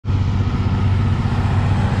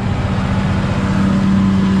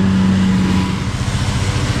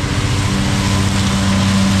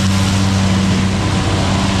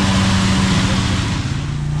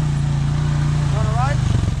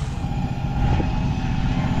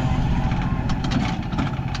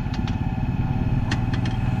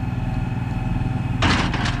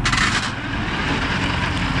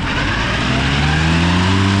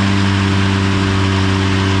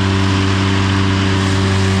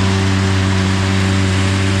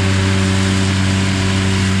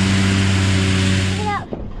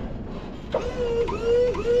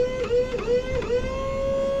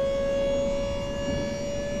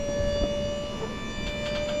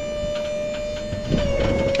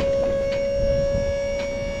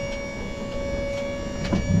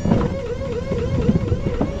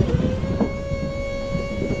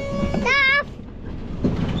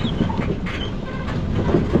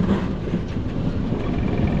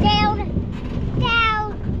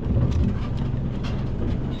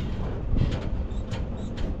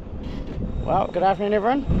Well, good afternoon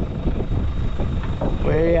everyone.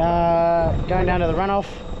 We are going down to the runoff.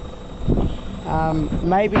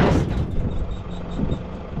 Maybe just...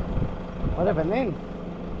 What happened then?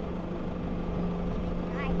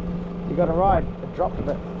 You got a ride, it dropped a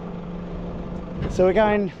bit. So we're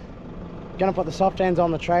gonna put the soft hands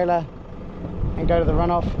on the trailer and go to the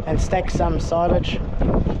runoff and stack some silage.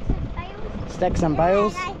 Stack some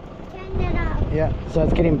bales. Yeah, so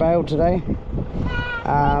it's getting baled today.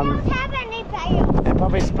 And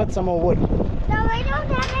probably split some more wood. No, we don't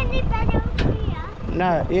have any bales here.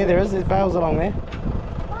 No, yeah there is, there's bales along there.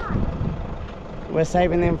 Why? We're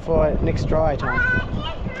saving them for next dry time.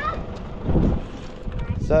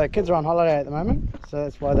 So the kids are on holiday at the moment, so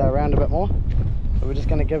that's why they're around a bit more. So we're just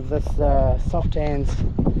going to give this soft hands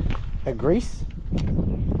a grease.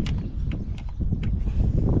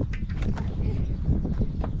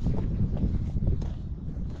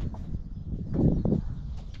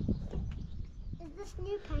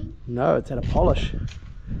 New paint? No, it's had a polish.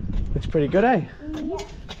 Looks pretty good, eh? Yeah.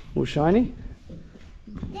 All shiny.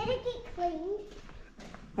 Did it get cleaned?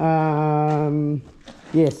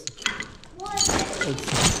 Yes. What? The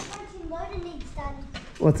front end loader needs done.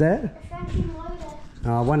 What's that? The front end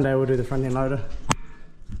loader. One day we'll do the front end loader.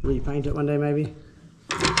 Repaint it one day maybe.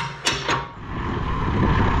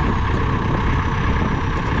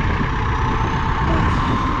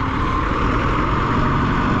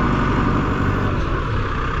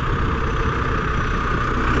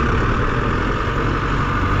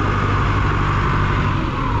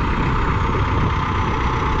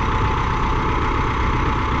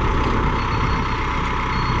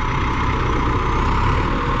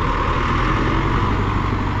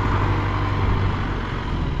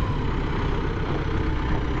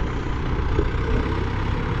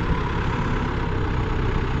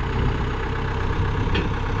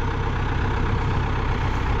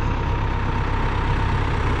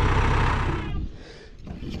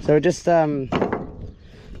 So we're just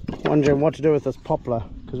wondering what to do with this poplar,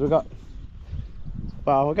 because we've got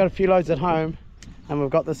a few loads at home and we've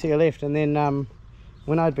got this here left. And then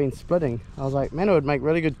when I'd been splitting, I was like, man, it would make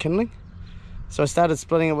really good kindling. So I started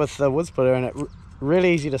splitting it with the wood splitter, and it's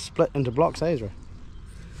really easy to split into blocks, Ezra.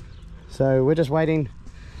 So we're just waiting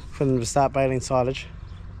for them to start baling silage.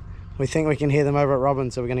 We think we can hear them over at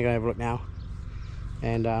Robin, so we're going to go have a look now.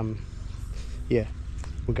 And yeah,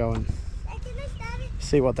 we'll go and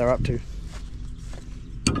see what they're up to.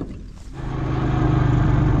 A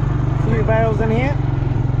few bales in here.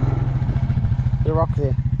 The rock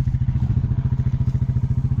there.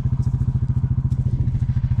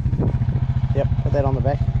 Yep, put that on the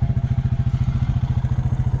back.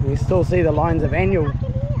 You still see the lines of annual.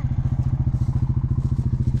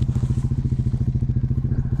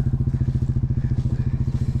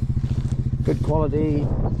 Good quality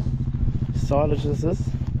silage this is.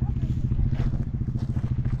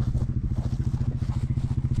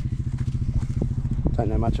 Don't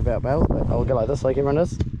know much about bales, but I'll go like this like everyone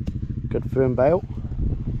does. Good firm bale.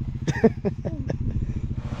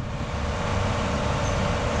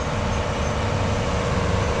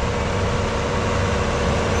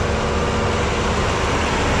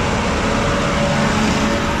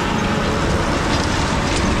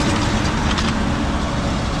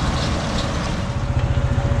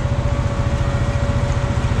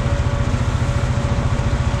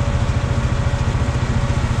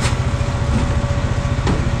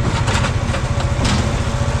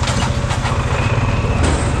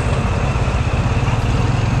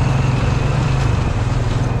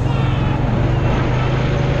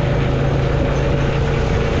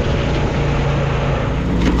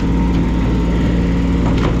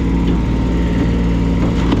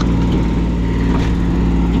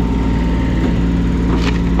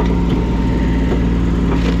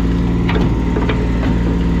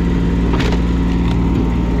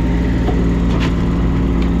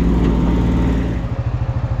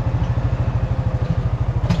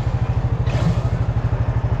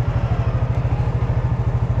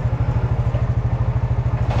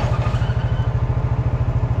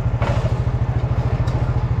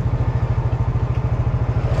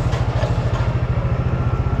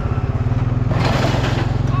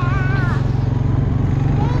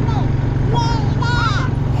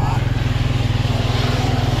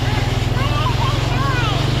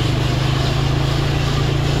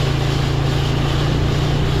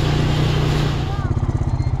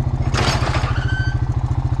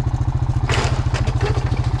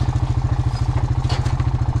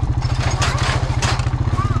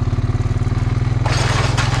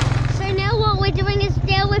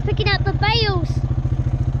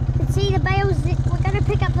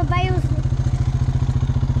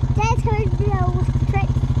 should be able to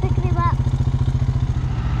pick them up.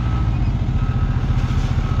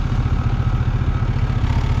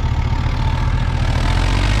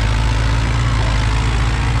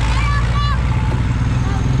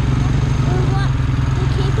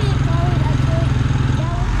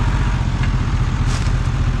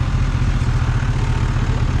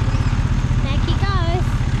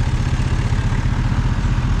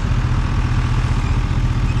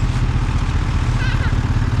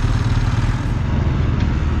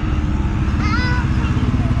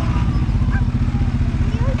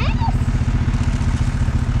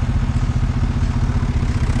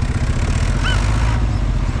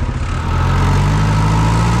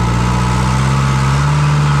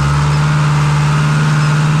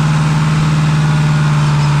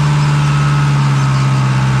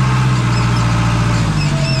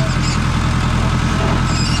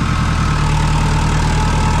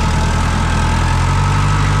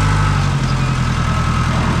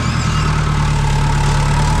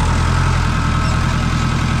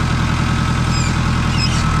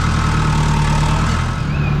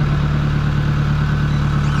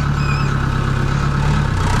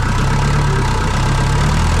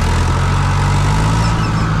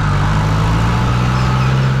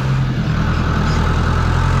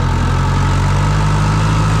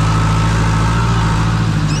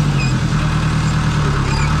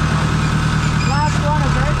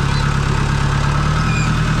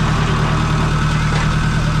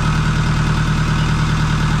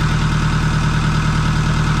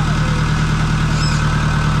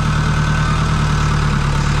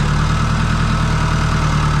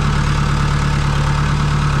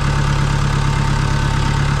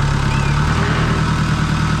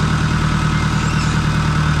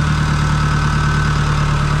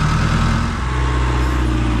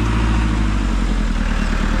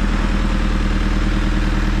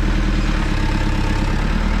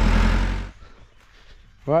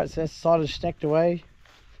 Right, so that's silage stacked away.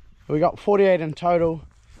 We got 48 in total,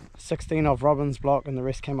 16 off Robin's block and the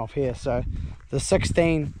rest came off here. So the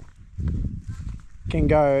 16 can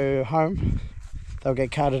go home. They'll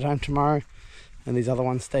get carted home tomorrow and these other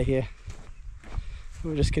ones stay here.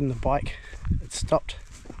 We were just getting the bike. It stopped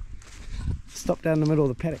down the middle of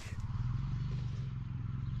the paddock.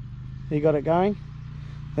 He got it going.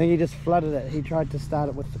 I think he just flooded it. He tried to start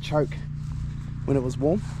it with the choke when it was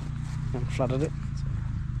warm and flooded it.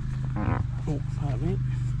 Oh, pardon me.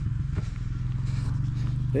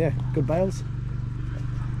 But yeah, good bales.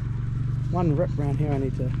 One rip around here I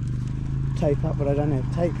need to tape up, but I don't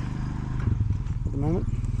have tape at the moment.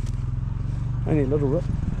 Only a little rip.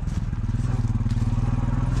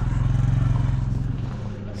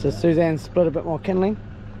 So Suzanne split a bit more kindling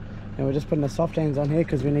and we're just putting the soft hands on here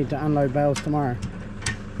because we need to unload bales tomorrow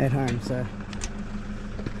at home. So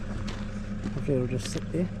hopefully it'll just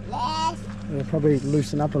sit there. It'll probably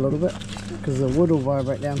loosen up a little bit because the wood will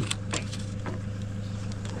vibrate down.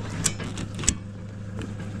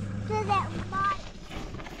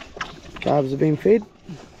 Calves are being fed,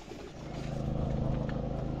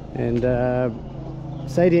 and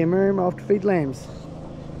Sadie and Miriam are off to feed lambs.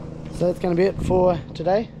 So that's going to be it for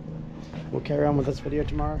today. We'll carry on with this video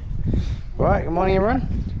tomorrow. Right, good morning everyone.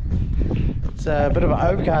 It's a bit of an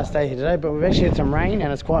overcast day here today, but we've actually had some rain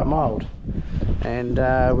and it's quite mild. And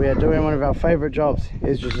we are doing one of our favourite jobs.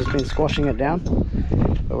 Ezra's just been squashing it down,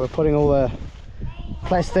 but we're putting all the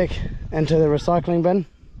plastic into the recycling bin.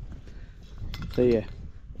 So yeah,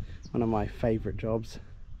 one of my favourite jobs.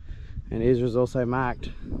 And Ezra's also marked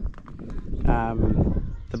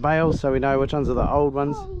the bales so we know which ones are the old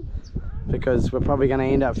ones, because we're probably going to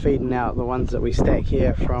end up feeding out the ones that we stack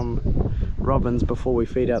here from Robin's before we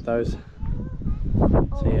feed out those.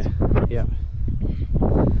 So yeah.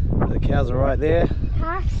 The cows are right there.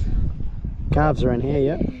 Calves are in here,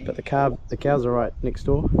 yeah, but the cows are right next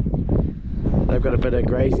door. They've got a bit of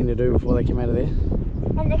grazing to do before they come out of there.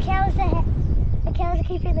 And the cows are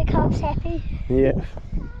keeping the calves happy. Yeah.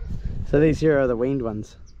 So these here are the weaned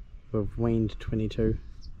ones. We've weaned 22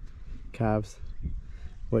 calves,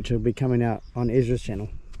 which will be coming out on Ezra's channel.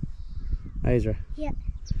 Ezra. Yep.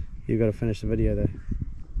 You've got to finish the video though.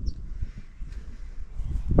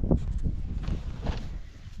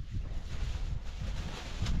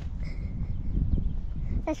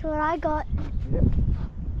 That's what I got. Yep.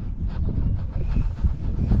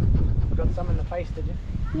 Got some in the face, did you?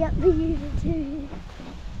 Yep, we used it too.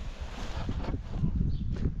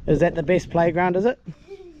 Is that the best playground, is it?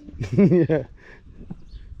 Yeah.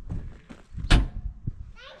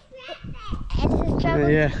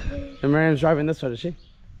 Yeah. And Miriam's driving this one, is she?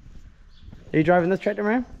 Are you driving this tractor,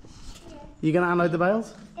 Miriam? Yeah. You gonna unload the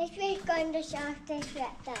bales? This one's going to shaft this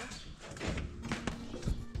tractor.